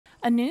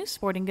A new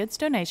sporting goods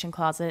donation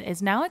closet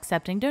is now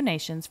accepting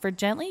donations for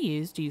gently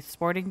used youth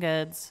sporting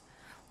goods.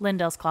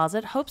 Lindell's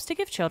Closet hopes to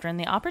give children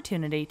the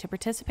opportunity to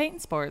participate in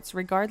sports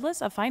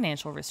regardless of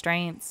financial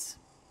restraints.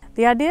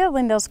 The idea of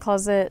Lindell's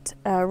Closet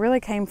really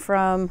came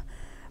from,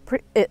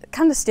 it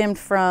kind of stemmed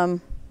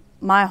from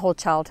my whole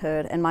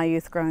childhood and my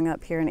youth growing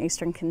up here in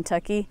Eastern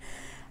Kentucky.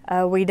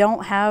 We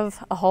don't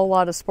have a whole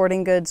lot of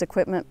sporting goods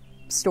equipment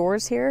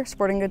stores here,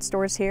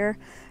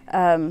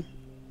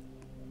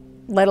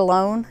 let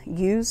alone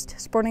used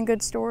sporting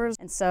goods stores.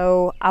 And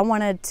so I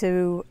wanted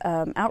to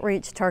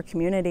outreach to our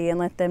community and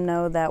let them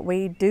know that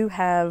we do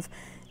have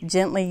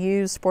gently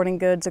used sporting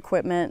goods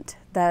equipment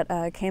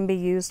that can be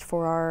used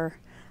for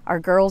our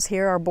girls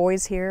here, our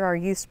boys here, our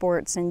youth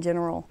sports in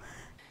general.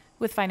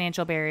 With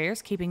financial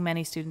barriers keeping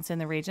many students in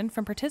the region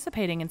from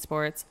participating in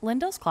sports,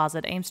 Lindell's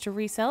Closet aims to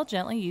resell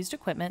gently used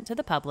equipment to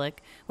the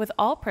public, with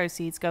all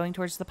proceeds going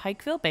towards the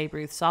Pikeville Babe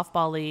Ruth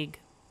Softball League.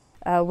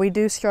 We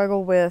do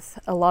struggle with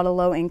a lot of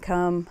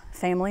low-income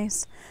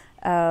families.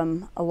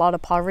 A lot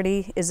of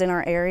poverty is in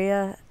our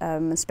area,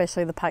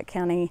 especially the Pike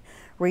County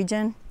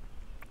region.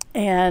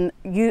 And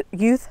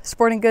youth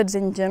sporting goods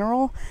in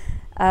general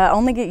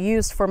only get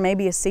used for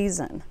maybe a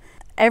season.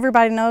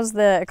 Everybody knows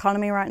the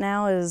economy right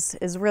now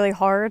is really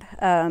hard.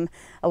 A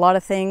lot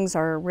of things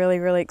are really,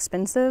 really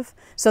expensive.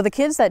 So the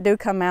kids that do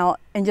come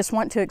out and just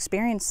want to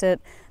experience it,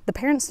 the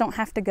parents don't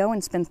have to go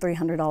and spend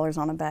 $300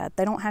 on a bat.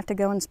 They don't have to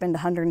go and spend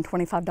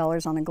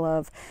 $125 on a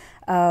glove.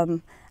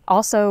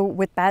 Also,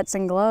 with bats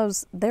and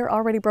gloves, they're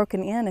already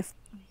broken in if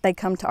they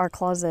come to our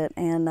closet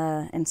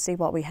and see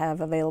what we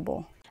have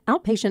available.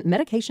 Outpatient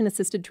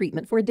medication-assisted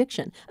treatment for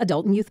addiction,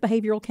 adult and youth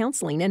behavioral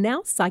counseling, and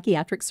now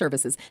psychiatric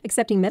services,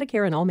 accepting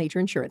Medicare and all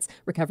major insurance.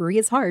 Recovery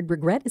is hard,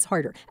 regret is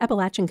harder.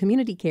 Appalachian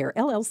Community Care,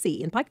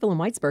 LLC, in Pikeville and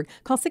Whitesburg.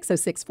 Call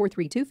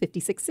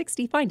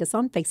 606-432-5660. Find us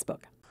on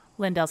Facebook.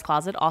 Lindell's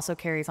Closet also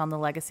carries on the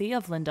legacy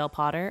of Lindell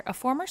Potter, a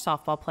former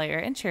softball player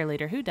and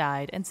cheerleader who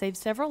died and saved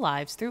several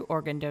lives through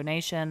organ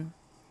donation.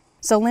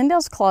 So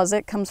Lindell's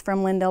Closet comes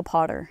from Lindell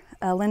Potter.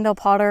 Lindell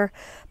Potter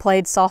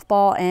played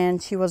softball and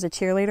she was a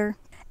cheerleader.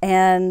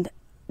 And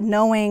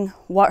knowing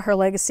what her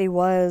legacy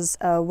was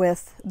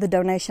with the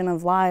donation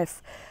of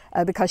life,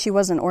 because she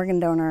was an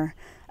organ donor,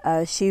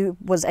 she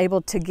was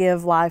able to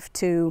give life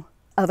to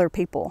other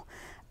people.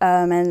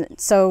 And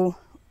so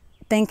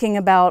thinking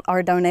about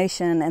our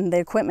donation and the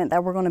equipment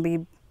that we're going to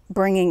be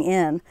bringing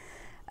in,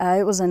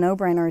 it was a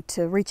no-brainer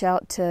to reach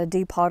out to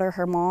Dee Potter,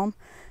 her mom,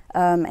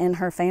 and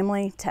her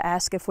family to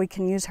ask if we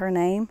can use her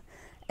name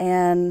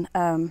and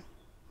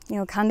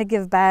kind of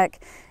give back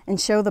and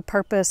show the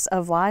purpose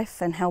of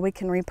life and how we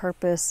can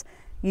repurpose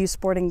used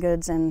sporting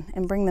goods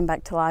and bring them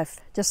back to life,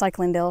 just like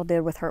Lindell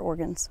did with her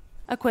organs.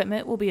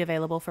 Equipment will be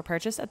available for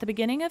purchase at the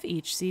beginning of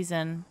each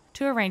season.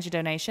 To arrange a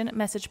donation,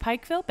 message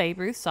Pikeville Babe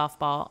Ruth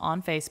Softball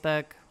on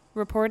Facebook.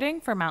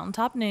 Reporting for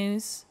Mountaintop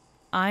News,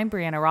 I'm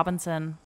Brianna Robinson.